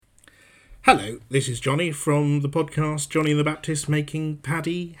Hello, this is Johnny from the podcast Johnny and the Baptist Making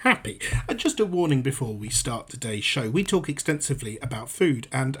Paddy Happy. Just a warning before we start today's show. We talk extensively about food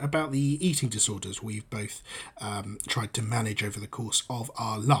and about the eating disorders we've both tried to manage over the course of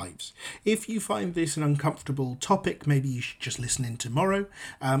our lives. If you find this an uncomfortable topic, maybe you should just listen in tomorrow,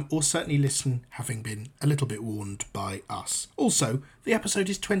 or certainly listen having been a little bit warned by us. Also, the episode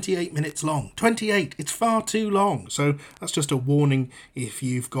is 28 minutes long. 28! It's far too long. So that's just a warning if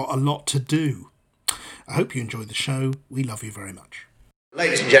you've got a lot to do. I hope you enjoyed the show. We love you very much.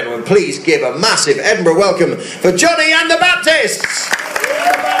 Ladies and gentlemen, please give a massive Edinburgh welcome for Johnny and the Baptists!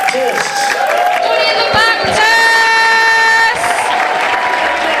 Johnny and the Baptists!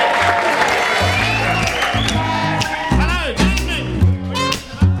 Hello!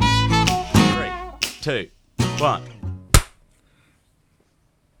 3, 2, 1.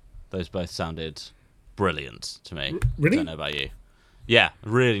 Those both sounded brilliant to me. Really? Don't know about you. Yeah,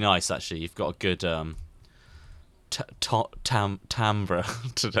 really nice actually. You've got a good timbre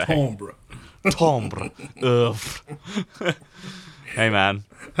today. Timbre. Ugh. Hey man.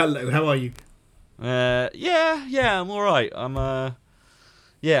 Hello, how are you? Yeah, I'm all right. I'm a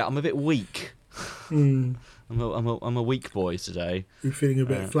bit weak. I'm a weak boy today. You're feeling a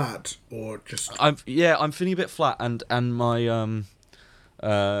bit flat, or just? I'm feeling a bit flat, and my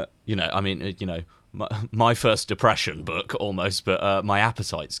my first depression book almost, but my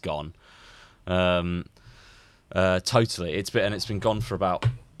appetite's gone. Totally. It's been gone for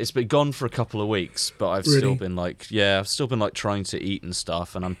a couple of weeks, but I've still been like trying to eat and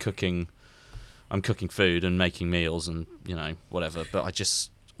stuff, and I'm cooking food and making meals and whatever, but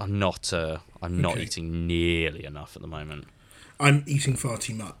I'm not eating nearly enough at the moment. I'm eating far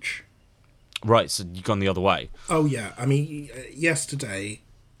too much. Right, so you've gone the other way. Oh yeah, I mean, yesterday,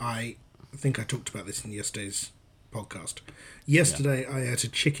 I think I talked about this in yesterday's podcast. Yesterday I ate a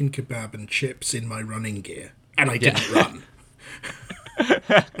chicken kebab and chips in my running gear, and I didn't run.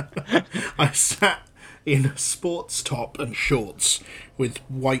 I sat in a sports top and shorts with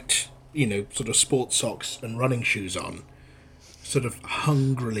white, sort of sports socks and running shoes on, sort of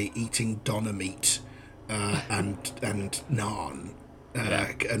hungrily eating doner meat and naan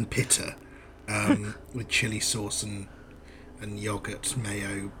and pita with chili sauce and yogurt,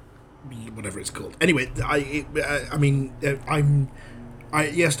 mayo, whatever it's called. Anyway,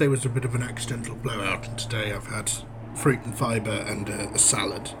 yesterday was a bit of an accidental blowout, and today I've had fruit and fibre and a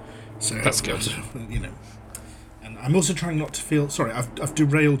salad. So that's good. And I'm also trying not to feel... Sorry, I've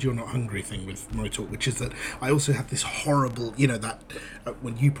derailed your not hungry thing with my talk, which is that I also have this horrible...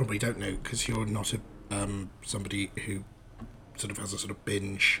 when you probably don't know, because you're not somebody who sort of has a sort of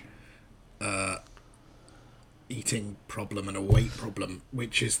binge eating problem and a weight problem,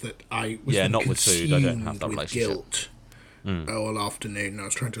 which is that I was not with food. I don't have that with relationship. Guilt all afternoon. And I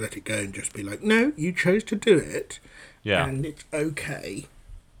was trying to let it go and just be like, no, you chose to do it, and it's okay.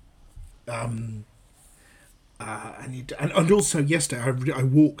 And also yesterday I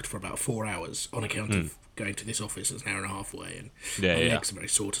walked for about 4 hours on account of going to this office. It's an hour and a half away, and my legs are very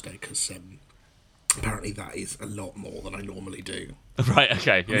sore today because apparently that is a lot more than I normally do. Right.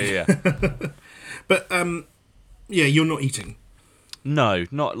 Okay. Yeah. But you're not eating. No,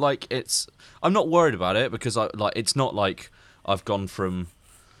 not like it's. I'm not worried about it because it's not like I've gone from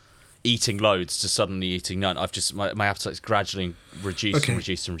eating loads to suddenly eating none. I've just my appetite's gradually reduced and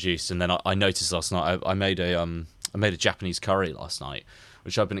reduced, and then I noticed last night I made a Japanese curry last night,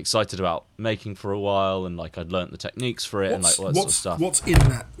 which I've been excited about making for a while, and I'd learnt the techniques for it and all that sort of stuff. What's in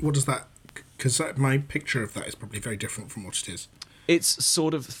that? What does that? Because my picture of that is probably very different from what it is. It's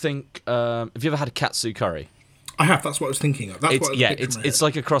sort of have you ever had a katsu curry? I have. That's what I was thinking of. It's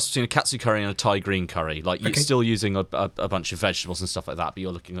like a cross between a katsu curry and a Thai green curry. You're still using a bunch of vegetables and stuff like that, but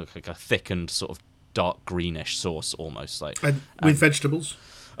you're looking like a thickened sort of dark greenish sauce almost with vegetables.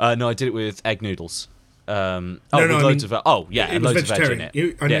 No, I did it with egg noodles. It loads was of veg in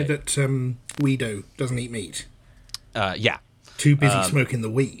it. I know that Weedo doesn't eat meat. Too busy smoking the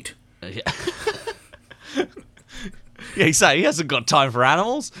weed. Yeah. Yeah, he hasn't got time for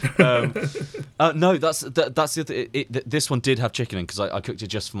animals. No, that's the other. This one did have chicken in because I cooked it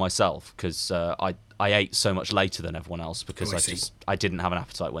just for myself because I ate so much later than everyone else because I didn't have an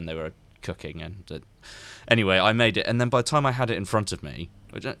appetite when they were cooking, and anyway I made it, and then by the time I had it in front of me,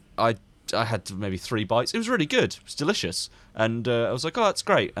 I had maybe 3 bites. It was really good. It was delicious, and I was like, oh, that's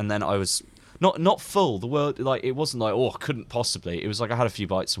great. And then I was not full. The word it wasn't like, oh, I couldn't possibly. It was like I had a few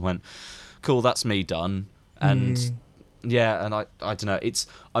bites and went, cool, that's me done, and. Yeah, and I don't know. It's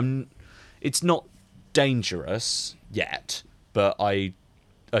not dangerous yet, but I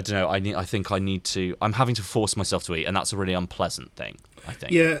don't know. I think I need to. I'm having to force myself to eat, and that's a really unpleasant thing, I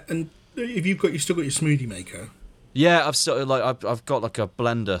think. Yeah, and you've still got your smoothie maker. Yeah, I've got like a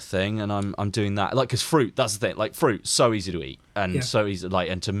blender thing, and I'm doing that. Like, cause fruit, that's the thing. Like, fruit, so easy to eat, and so easy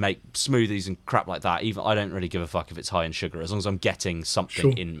and to make smoothies and crap like that. Even I don't really give a fuck if it's high in sugar, as long as I'm getting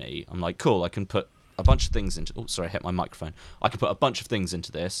something in me. I'm like, cool. I can put a bunch of things into. Oh, sorry, I hit my microphone. I can put a bunch of things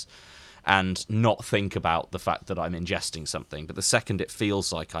into this, and not think about the fact that I'm ingesting something. But the second it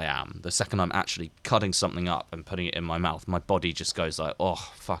feels like I am, the second I'm actually cutting something up and putting it in my mouth, my body just goes like,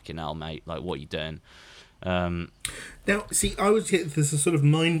 oh fucking hell, mate! Like, what are you doing? Now, see, there's a sort of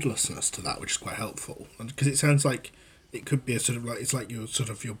mindlessness to that, which is quite helpful, because it sounds like it could be a sort of like it's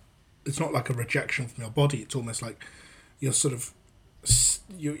not like a rejection from your body. It's almost like you're sort of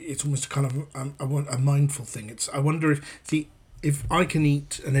it's almost kind of a mindful thing. I wonder if I can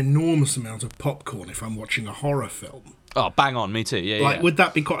eat an enormous amount of popcorn if I'm watching a horror film. Oh, bang on, me too. Yeah, would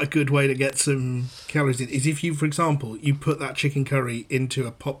that be quite a good way to get some calories in? Is if you, for example, you put that chicken curry into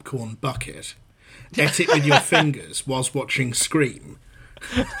a popcorn bucket. Get it with your fingers whilst watching Scream.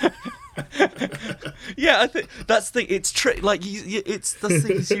 Yeah, I think that's the thing. It's like it's the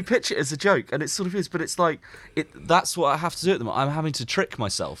thing is you picture it as a joke, and it sort of is, but it's like that's what I have to do at the moment. I'm having to trick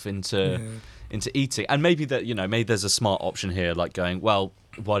myself into eating, and maybe maybe there's a smart option here, like going, well,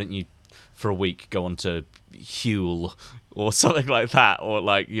 why don't you for a week go on to Huel or something like that, or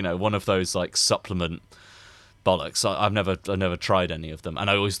like one of those like supplement bollocks. I've never tried any of them, and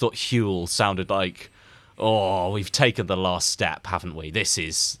I always thought Huel sounded like, oh, we've taken the last step, haven't we? This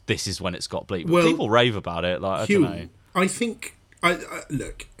is when it's got bleak. Well, people rave about it. Like, Huel, I don't know. I think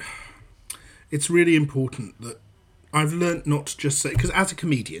look, it's really important that I've learnt not to just say, because as a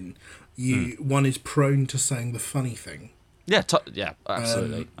comedian, one is prone to saying the funny thing. Yeah,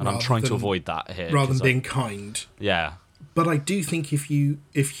 absolutely, and I'm trying to avoid that here rather than being kind. Yeah, but I do think if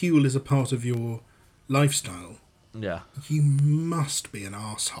Huel is a part of your lifestyle, you must be an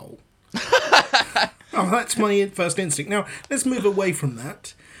arsehole. Oh, that's my first instinct. Now, let's move away from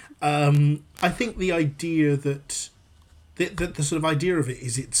that. I think the idea that the sort of idea of it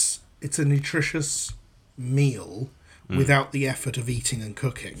is it's a nutritious meal without the effort of eating and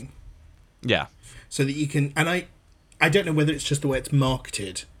cooking. Yeah. So that you can, and I don't know whether it's just the way it's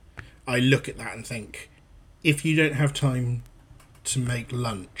marketed. I look at that and think, if you don't have time to make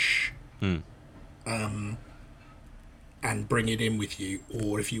lunch, and bring it in with you,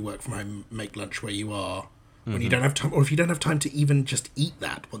 or if you work from home, make lunch where you are, when you don't have time, or if you don't have time to even just eat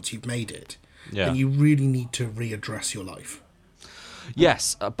that once you've made it, then you really need to readdress your life.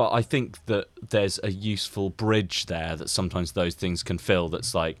 Yes, but I think that there's a useful bridge there that sometimes those things can fill.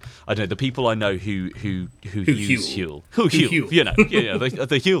 That's like, I don't know, the people I know who use Huel,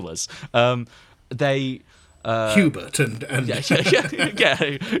 the Huelers, they. Hubert and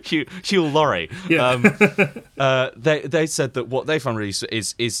Huel Laurie. Yeah. They said that what they found really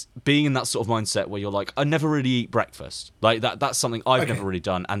is being in that sort of mindset where you're like, I never really eat breakfast. Like that's something I've never really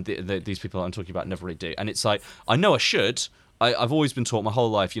done, and these people I'm talking about never really do. And it's like, I know I should. I've always been taught my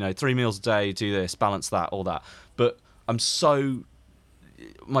whole life, 3 meals a day, do this, balance that, all that. But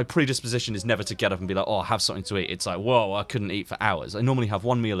my predisposition is never to get up and be like, oh, have something to eat. It's like, whoa, I couldn't eat for hours. I normally have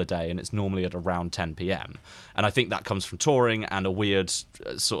one meal a day, and it's normally at around 10 p.m. And I think that comes from touring and a weird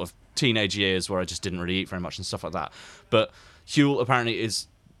sort of teenage years where I just didn't really eat very much and stuff like that. But Huel apparently it's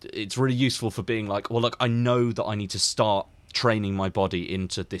really useful for being like, well, look, I know that I need to start training my body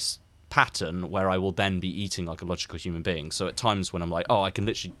into this pattern where I will then be eating like a logical human being. So at times when I'm like, oh, I can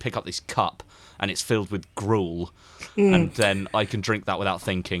literally pick up this cup and it's filled with gruel, and then I can drink that without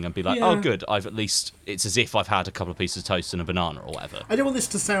thinking and be like, oh, good, it's as if I've had a couple of pieces of toast and a banana or whatever. I don't want this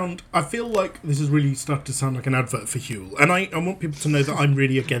to sound, I feel like this has really started to sound like an advert for Huel, and I want people to know that I'm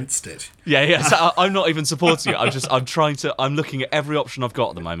really against it. Yeah, so I'm not even supporting it. I'm looking at every option I've got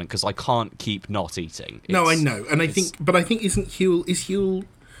at the moment because I can't keep not eating. No, I know, and I think is Huel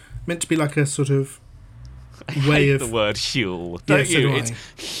meant to be like a sort of way of the word Huel, don't you? It's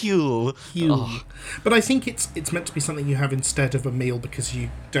Huel. Oh. But I think it's meant to be something you have instead of a meal because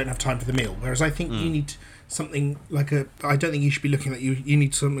you don't have time for the meal. Whereas I think you need something like I don't think you should be looking at you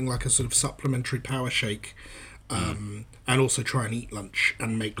need something like a sort of supplementary power shake, and also try and eat lunch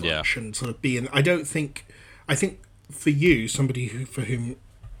and make lunch and sort of be in. I think for you, somebody for whom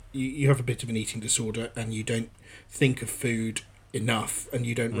you have a bit of an eating disorder and you don't think of food enough, and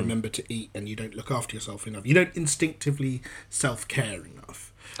you don't remember to eat, and you don't look after yourself enough, you don't instinctively self-care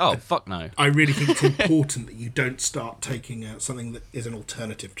enough. Fuck no. I really think it's important that you don't start taking something that is an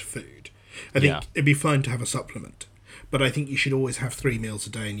alternative to food. I think it'd be fine to have a supplement, but I think you should always have 3 meals a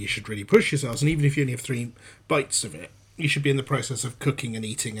day, and you should really push yourselves, and even if you only have 3 bites of it, you should be in the process of cooking and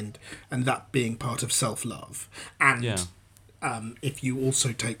eating, and that being part of self-love. And if you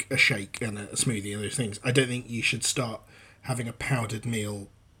also take a shake and a smoothie and those things, I don't think you should start having a powdered meal.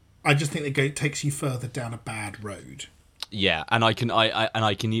 I just think it takes you further down a bad road. Yeah, and I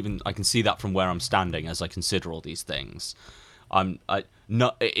can see that from where I'm standing as I consider all these things.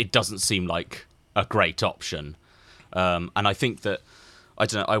 It doesn't seem like a great option, and I think that I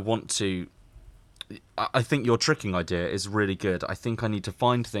don't know. I think your tricking idea is really good. I think I need to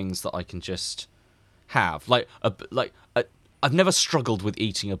find things that I can just have, I've never struggled with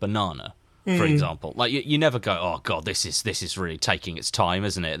eating a banana, for example. Like you never go, oh god, this is really taking its time,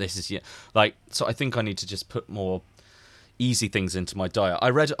 isn't it? This is so I think I need to just put more easy things into my diet. I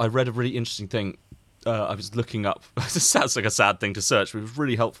read a really interesting thing. I was looking up. It sounds like a sad thing to search, but it was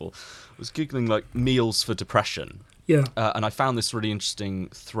really helpful. I was googling like meals for depression. Yeah. And I found this really interesting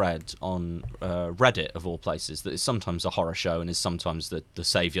thread on Reddit, of all places, that is sometimes a horror show and is sometimes the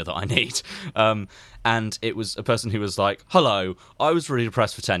saviour that I need. And it was a person who was like, hello, I was really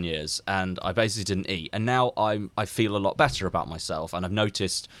depressed for 10 years and I basically didn't eat. And now I feel a lot better about myself. And I've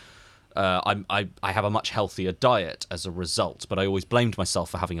noticed I have a much healthier diet as a result, but I always blamed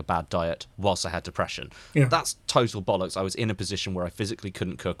myself for having a bad diet whilst I had depression. Yeah. That's total bollocks. I was in a position where I physically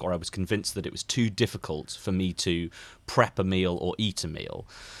couldn't cook, or I was convinced that it was too difficult for me to prep a meal or eat a meal.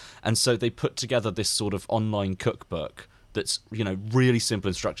 And so they put together this sort of online cookbook that's, really simple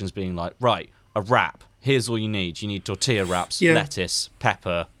instructions being like, right, a wrap, here's all you need. You need tortilla wraps, lettuce,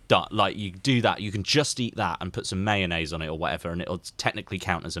 pepper, like you do that, you can just eat that and put some mayonnaise on it or whatever, and it'll technically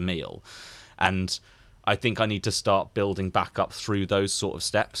count as a meal. And I think I need to start building back up through those sort of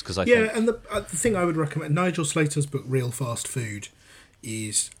steps, because I think... and the thing I would recommend, Nigel Slater's book Real Fast Food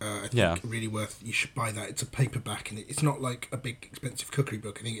is I think really worth. You should buy that. It's a paperback, and it's not like a big expensive cookery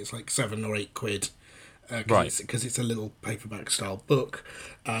book. I think it's like £7 or £8 right, because it's a little paperback style book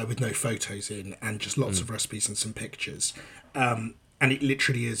with no photos in and just lots of recipes and some pictures. And it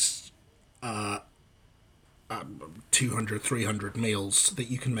literally is 200, 300 meals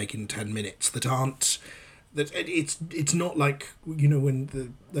that you can make in 10 minutes that aren't... It's not like,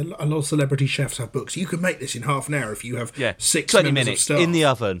 when a lot of celebrity chefs have books. You can make this in half an hour if you have 6 20 members minutes of staff. in the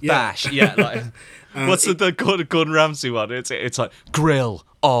oven, bash. Yeah, like, what's the Gordon Ramsay one? It's like grill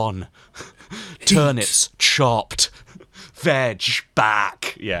on, turnips chopped, veg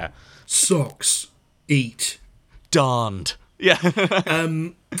back. Yeah, socks eat, darned. Yeah.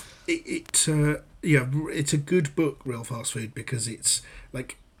 It's a good book, Real Fast Food, because it's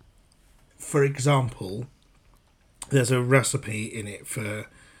like, for example, there's a recipe in it for,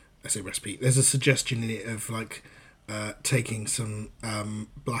 there's a suggestion in it of like taking some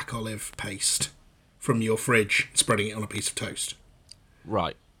black olive paste from your fridge, spreading it on a piece of toast.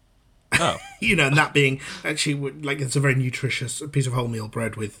 Right. Oh. And that being actually like, it's a very nutritious piece of wholemeal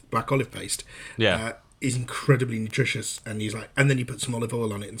bread with black olive paste. Yeah. Is incredibly nutritious, and and then you put some olive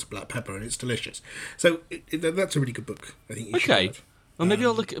oil on it and some black pepper, and it's delicious. So that's a really good book. I think you should have. Well, maybe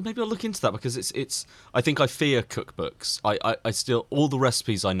I'll look into that, because it's. I think I fear cookbooks. I still, all the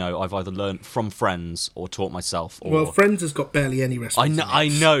recipes I know, I've either learned from friends or taught myself. Or... Well, Friends has got barely any recipes. I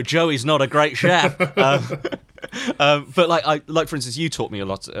know. Joey's not a great chef. But like for instance, you taught me a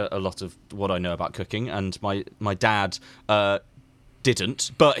lot of what I know about cooking, and my dad. Didn't,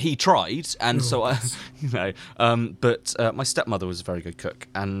 but he tried, and but my stepmother was a very good cook,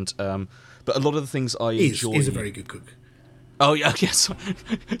 and but a lot of the things I enjoy is a very good cook. Oh yeah, yes.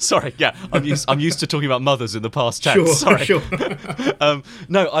 Sorry, yeah. I'm used to talking about mothers in the past tense. Sorry. Sure.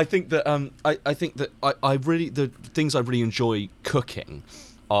 No, I think that I think that I really, the things I really enjoy cooking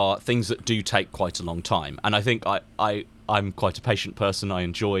are things that do take quite a long time, and I think I'm quite a patient person. I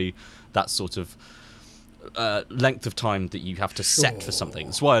enjoy that sort of length of time that you have to set for something.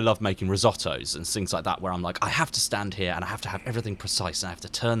 That's why I love making risottos and things like that, where I'm like, I have to stand here and I have to have everything precise, and I have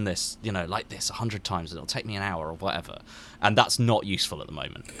to turn this, like this 100 times, and it'll take me an hour or whatever. And that's not useful at the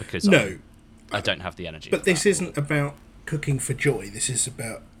moment, because I don't have the energy. But this isn't about cooking for joy. This is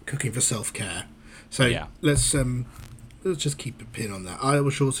about cooking for self-care. So let's just keep a pin on that. I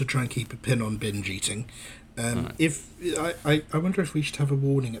will also try and keep a pin on binge eating. If I wonder if we should have a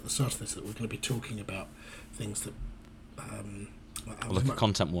warning at the start of this that we're going to be talking about things that like a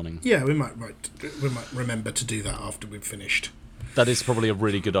content warning. Yeah, we might remember to do that after we've finished. That is probably a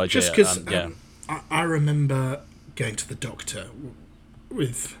really good idea. Just because I remember going to the doctor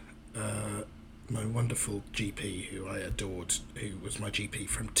with my wonderful GP, who I adored, who was my GP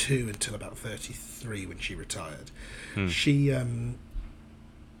from 2 until about 33 when she retired. She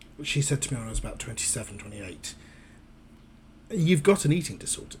said to me when I was about 27, 28, you've got an eating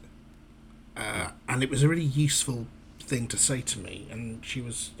disorder. And it was a really useful thing to say to me, and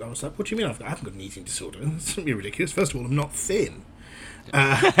I was like, what do you mean I haven't got an eating disorder? It's not be ridiculous. First of all, I'm not thin.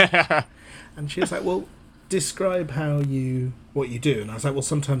 And she was like, well, describe what you do. And I was like, well,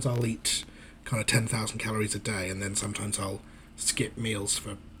 sometimes I'll eat kind of 10,000 calories a day, and then sometimes I'll skip meals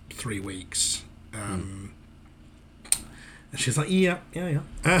for 3 weeks. And she's like, yeah. Yep,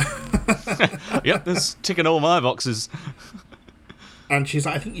 that's ticking all my boxes. And she's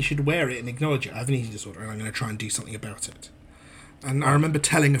like, I think you should wear it and acknowledge it. I have an eating disorder, and I'm going to try and do something about it. And I remember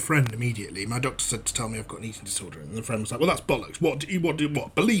telling a friend immediately. My doctor said to tell me I've got an eating disorder, and the friend was like, "Well, that's bollocks. What?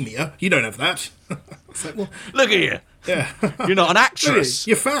 Bulimia? You don't have that." I was like, "Well, look at you. Yeah, you're not an actress.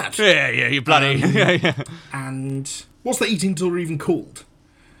 You're fat. Yeah, you bloody." Yeah. And what's the eating disorder even called?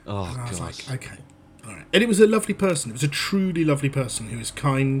 Oh, and I was God. like, okay, all right. And it was a lovely person. It was a truly lovely person who is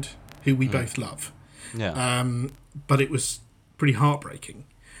kind, who we both love. Yeah. But it was pretty heartbreaking.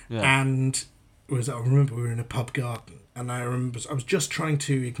 Yeah. And I remember we were in a pub garden, and I was just trying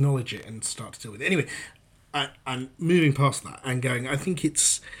to acknowledge it and start to deal with it. Anyway, I'm moving past that and going, I think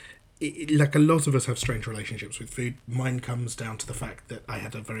it's like a lot of us have strange relationships with food. Mine comes down to the fact that I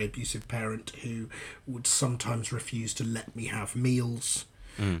had a very abusive parent who would sometimes refuse to let me have meals.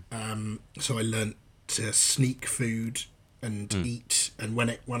 So I learnt to sneak food and eat, and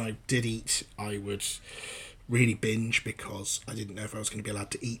when I did eat, I would really binge because I didn't know if I was going to be allowed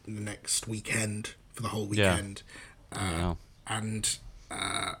to eat in the next weekend for the whole weekend. And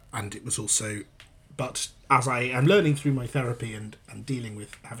it was also, but as I am learning through my therapy and dealing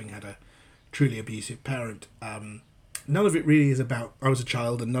with having had a truly abusive parent, none of it really is about I was a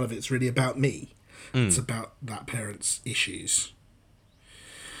child, and none of it's really about me. It's about that parent's issues.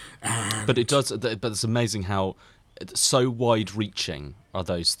 But it's amazing how so wide-reaching are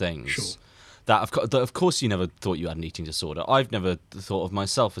those things. Sure. That of course you never thought you had an eating disorder. I've never thought of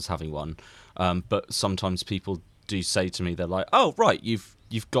myself as having one. But sometimes people do say to me, they're like, "Oh, right, you've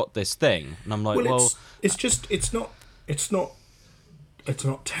got this thing," and I'm like, "Well, it's not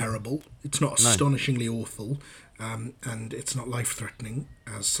terrible. It's not astonishingly awful, and it's not life-threatening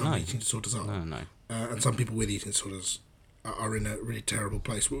as some eating disorders are. No. And some people with eating disorders are in a really terrible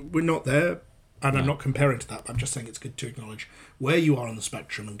place. We're not there." And I'm not comparing to that, but I'm just saying it's good to acknowledge where you are on the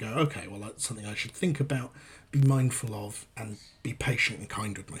spectrum and go, okay, well, that's something I should think about, be mindful of, and be patient and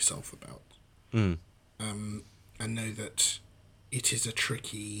kind with myself about. And know that it is a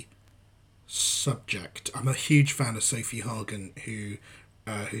tricky subject. I'm a huge fan of Sophie Hagen,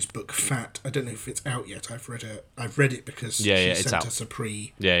 whose book Fat, I don't know if it's out yet. I've read it because she sent us a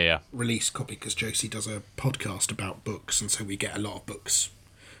pre-release copy, because Josie does a podcast about books, and so we get a lot of books.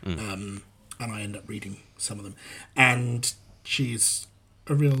 And I end up reading some of them. And she's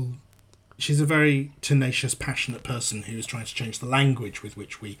a very tenacious, passionate person who is trying to change the language with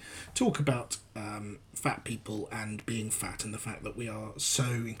which we talk about fat people and being fat, and the fact that we are so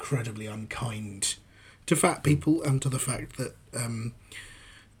incredibly unkind to fat people, and to the fact that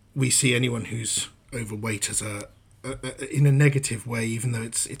we see anyone who's overweight as in a negative way, even though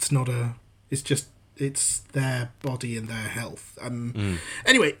it's their body and their health.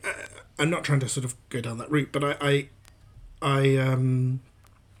 Anyway, I'm not trying to sort of go down that route, but I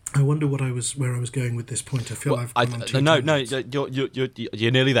wonder where I was going with this point. I feel I've gone on too much.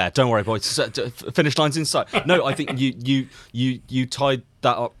 You're nearly there. Don't worry, boys. Finish line's in sight. No, I think you tied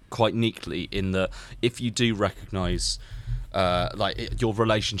that up quite neatly in that if you do recognise your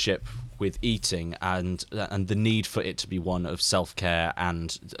relationship with eating and the need for it to be one of self-care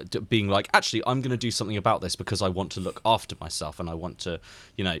and being like, actually, I'm going to do something about this because I want to look after myself, and I want to,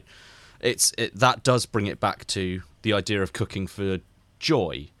 that does bring it back to the idea of cooking for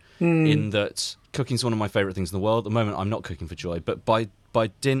joy, in that cooking's one of my favourite things in the world. At the moment, I'm not cooking for joy, but by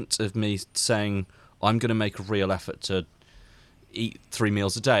dint of me saying I'm going to make a real effort to eat 3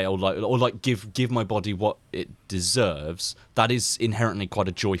 meals a day, or give my body what it deserves, that is inherently quite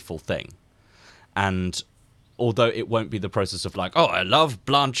a joyful thing. And although it won't be the process of like, oh, I love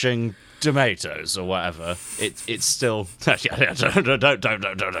blanching tomatoes or whatever, it's still don't look into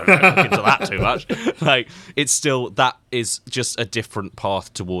that too much. Like, it's still, that is just a different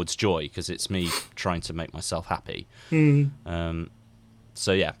path towards joy, because it's me trying to make myself happy.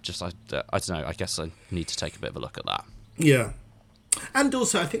 So yeah, just I don't know, I guess I need to take a bit of a look at that. Yeah. And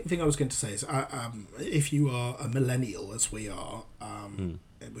also, I think the thing I was going to say is, if you are a millennial, as we are,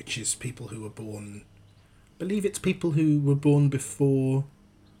 which is people who were born, I believe it's people who were born before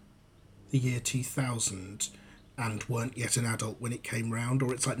the year 2000 and weren't yet an adult when it came round,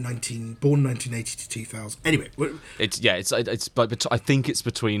 or it's like born 1980 to 2000. Anyway, I think it's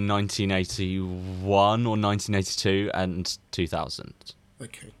between 1981 or 1982 and 2000.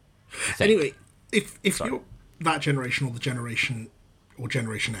 Okay. Anyway, if you're that generation or the generation or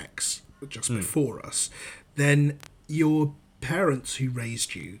Generation X, just before us, then your parents who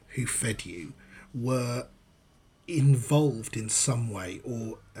raised you, who fed you, were involved in some way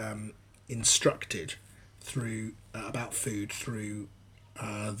or instructed through about food through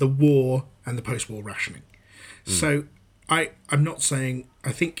the war and the post-war rationing. So I'm not saying,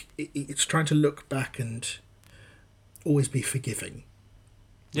 I think it's trying to look back and always be forgiving.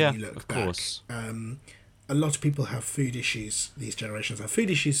 Yeah, you look of back. course. A lot of people have food issues, these generations have food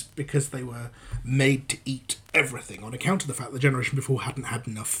issues because they were made to eat everything on account of the fact the generation before hadn't had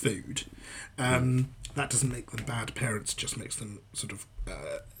enough food. That doesn't make them bad parents, just makes them sort of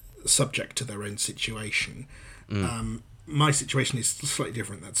subject to their own situation. My situation is slightly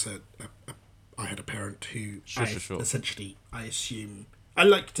different. That's I had a parent who essentially, I assume, I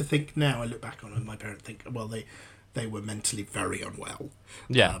like to think now, I look back on it, my parents think, well, they were mentally very unwell.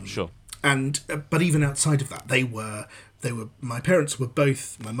 Yeah, sure. And but even outside of that, they were. My parents were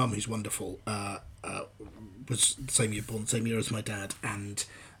both. My mum, who's wonderful, was born the same year as my dad, and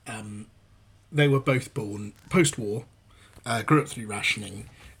they were both born post-war, grew up through rationing,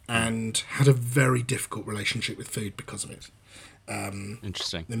 and had a very difficult relationship with food because of it.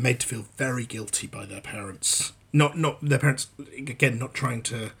 Interesting. They're made to feel very guilty by their parents. Not their parents, again, not trying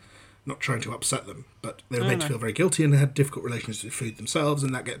to upset them, but they were made to feel very guilty, and they had difficult relations with food themselves,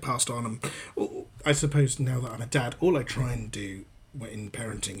 and that get passed on. And I suppose now that I'm a dad, all I try and do in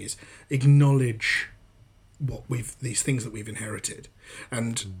parenting is acknowledge these things that we've inherited,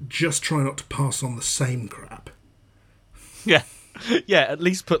 and just try not to pass on the same crap. Yeah. Yeah, at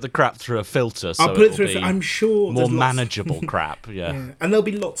least put the crap through a filter so I'll put it through. be I'm sure more manageable crap. Yeah. And there'll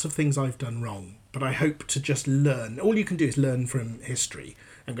be lots of things I've done wrong, but I hope to just learn. All you can do is learn from history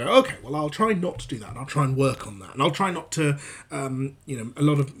and go, okay, well, I'll try not to do that, and I'll try and work on that, and I'll try not to. A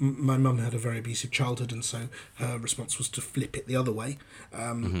lot of my mum had a very abusive childhood, and so her response was to flip it the other way,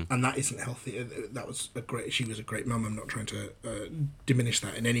 and that isn't healthy. She was a great mum. I'm not trying to diminish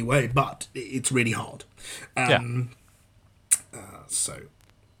that in any way, but it's really hard. So,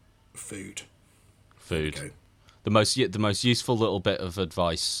 food. The most useful little bit of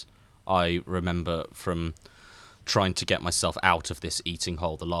advice I remember from trying to get myself out of this eating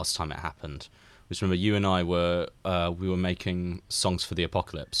hole the last time it happened was, remember, you and I were making Songs for the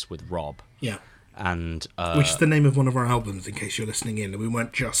Apocalypse with Rob. Yeah. And which is the name of one of our albums, in case you're listening in. We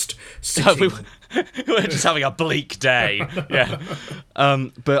weren't just sitting. we were just having a bleak day. Yeah.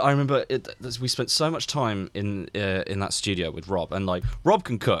 But I remember we spent so much time in that studio with Rob, and like Rob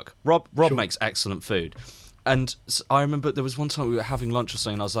can cook. Rob makes excellent food. And I remember there was one time we were having lunch or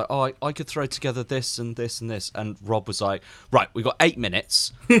something, and I was like, oh, I could throw together this and this and this. And Rob was like, right, we've got 8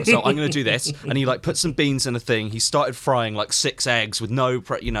 minutes, so I'm going to do this. And he like put some beans in a thing. He started frying like 6 eggs with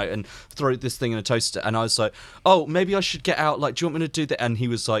and throw this thing in a toaster. And I was like, oh, maybe I should get out, like, do you want me to do that? And he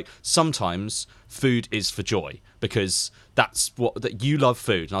was like, sometimes food is for joy, because that's that you love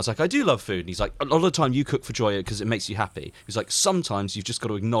food. And I was like, I do love food. And he's like, a lot of the time you cook for joy because it makes you happy. He's like, sometimes you've just got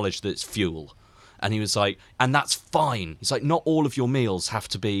to acknowledge that it's fuel. And he was like, and that's fine. He's like, not all of your meals have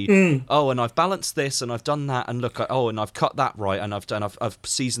to be, oh, and I've balanced this and I've done that, and look, and I've cut that right, and I've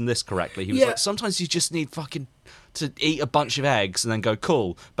seasoned this correctly. He was like, sometimes you just need fucking to eat a bunch of eggs and then go,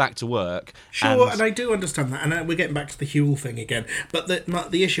 cool, back to work. Sure, and I do understand that, and we're getting back to the Huel thing again. But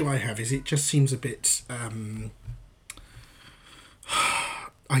the issue I have is it just seems a bit.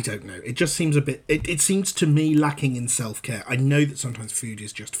 I don't know. It just seems a bit... It seems to me lacking in self-care. I know that sometimes food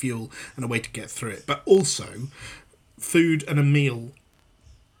is just fuel and a way to get through it. But also, food and a meal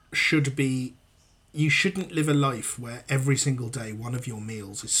should be... You shouldn't live a life where every single day one of your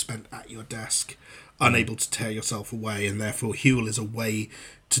meals is spent at your desk, unable to tear yourself away, and therefore Huel is a way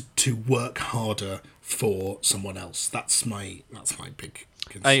to work harder for someone else. That's my big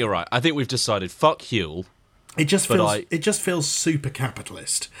concern. Hey, you're right. I think we've decided, fuck Huel. It just feels super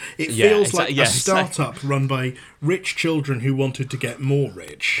capitalist. It feels like a startup run by rich children who wanted to get more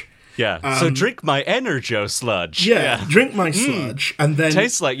rich. Yeah. So drink my Energo sludge. Yeah. Drink my sludge, and then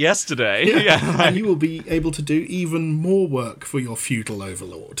tastes like yesterday. Yeah. And you will be able to do even more work for your feudal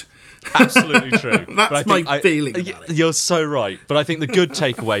overlord. Absolutely true. That's my feeling about it. You're so right. But I think the good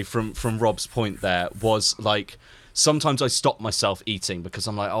takeaway from Rob's point there was, like, sometimes I stop myself eating because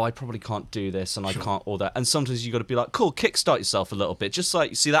I'm like, oh, I probably can't do this, and I can't all that. And sometimes you got to be like, cool, kickstart yourself a little bit. Just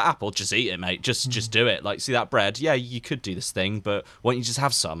like, you see that apple, just eat it, mate. Just do it. Like, see that bread? Yeah, you could do this thing, but why don't you just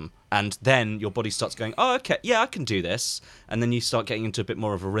have some? And then your body starts going, oh, okay, yeah, I can do this. And then you start getting into a bit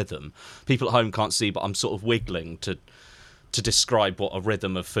more of a rhythm. People at home can't see, but I'm sort of wiggling to to describe what a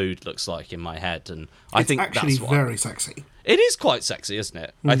rhythm of food looks like in my head, and I think actually that's very sexy. It is quite sexy, isn't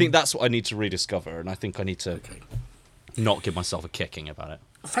it? I think that's what I need to rediscover, and I think I need to not give myself a kicking about it.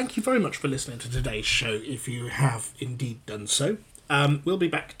 Thank you very much for listening to today's show, if you have indeed done so. We'll be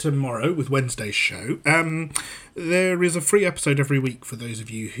back tomorrow with Wednesday's show. There is a free episode every week for those of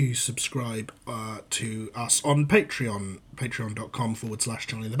you who subscribe to us on Patreon,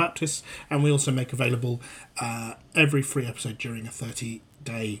 patreon.com/Johnny the Baptist, and we also make available every free episode during a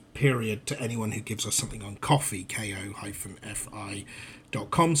 30-day period to anyone who gives us something on Ko-fi,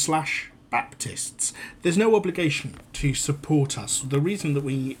 ko-fi.com/Baptists. There's no obligation to support us. The reason that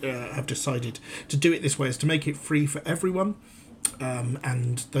we have decided to do it this way is to make it free for everyone.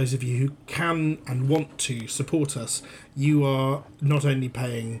 And those of you who can and want to support us, you are not only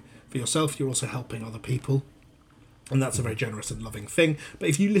paying for yourself, you're also helping other people. And that's a very generous and loving thing. But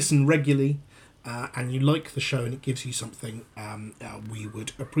if you listen regularly and you like the show and it gives you something, we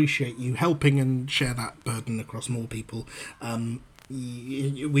would appreciate you helping and share that burden across more people.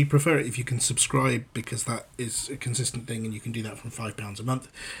 We prefer it if you can subscribe, because that is a consistent thing, and you can do that from £5 a month.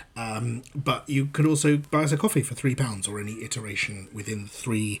 But you could also buy us a coffee for £3, or any iteration within the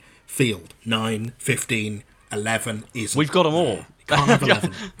 3 field. 9, 15, 11 is. We've got them all. Can't have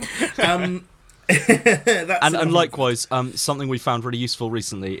 11. And likewise, something we found really useful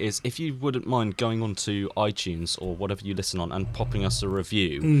recently is if you wouldn't mind going onto iTunes or whatever you listen on and popping us a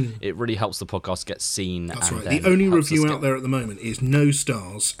review, it really helps the podcast get seen. That's right. The only review out there at the moment is no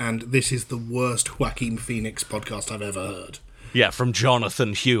stars, and this is the worst Joaquin Phoenix podcast I've ever heard. Yeah, from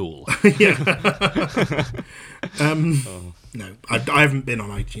Jonathan Huel. No, I haven't been on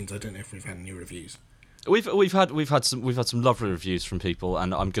iTunes. I don't know if we've had any reviews. We've had some lovely reviews from people,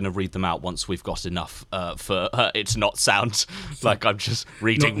 and I'm going to read them out once we've got enough for it to not sound like I'm just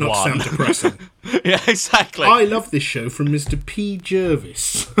reading not one. Not sound depressing. Yeah, exactly. I love this show from Mr. P.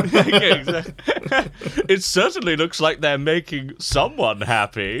 Jervis. Yeah, exactly. It certainly looks like they're making someone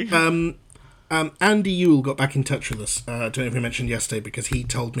happy. Andy Yule got back in touch with us. I don't know if we mentioned yesterday, because he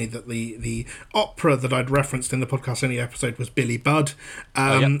told me that the opera that I'd referenced in the podcast only episode was Billy Budd.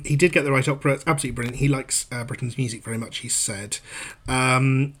 He did get the right opera. It's absolutely brilliant. He likes Britain's music very much, he said.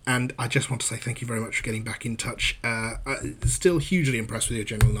 And I just want to say thank you very much for getting back in touch. Still hugely impressed with your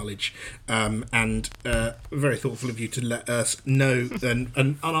general knowledge, and very thoughtful of you to let us know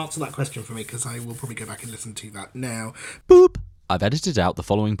and answer that question for me, because I will probably go back and listen to that now. Boop. I've edited out the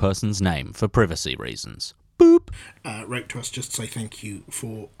following person's name for privacy reasons. Boop. Wrote to us just to say thank you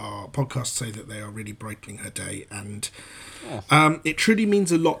for our podcast, say that they are really brightening her day, and it truly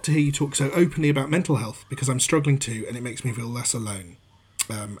means a lot to hear you talk so openly about mental health, because I'm struggling too, and it makes me feel less alone.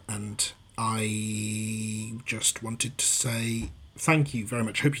 And I just wanted to say thank you very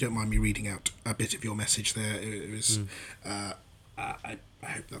much. Hope you don't mind me reading out a bit of your message there. It was...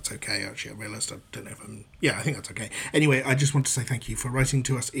 I hope that's okay. Actually, I realised I don't know if I'm... Yeah, I think that's okay. Anyway, I just want to say thank you for writing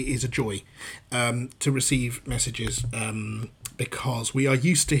to us. It is a joy to receive messages, because we are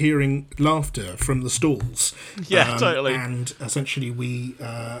used to hearing laughter from the stalls. Yeah, totally. And essentially, we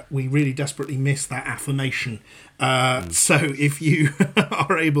really desperately miss that affirmation. So if you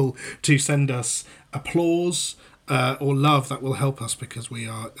are able to send us applause or love, that will help us, because we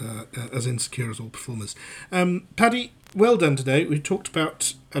are as insecure as all performers. Paddy, well done today. We've talked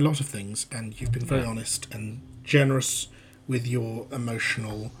about a lot of things, and you've been very honest and generous with your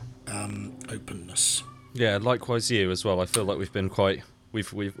emotional openness. Yeah, likewise you as well. I feel like we've been quite...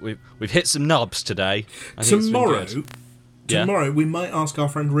 We've hit some nubs today. Tomorrow we might ask our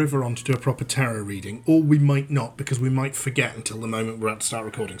friend River on to do a proper tarot reading, or we might not, because we might forget until the moment we're about to start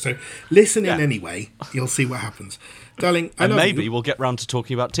recording. So listen in anyway. You'll see what happens. Darling, I love you. And maybe we'll get round to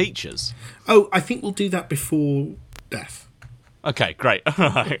talking about teachers. Oh, I think we'll do that before death. Okay, great. All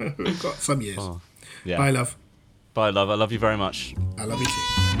right. We've got some years. Oh, yeah. Bye, love. Bye, love. I love you very much. I love you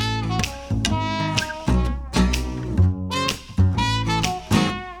too.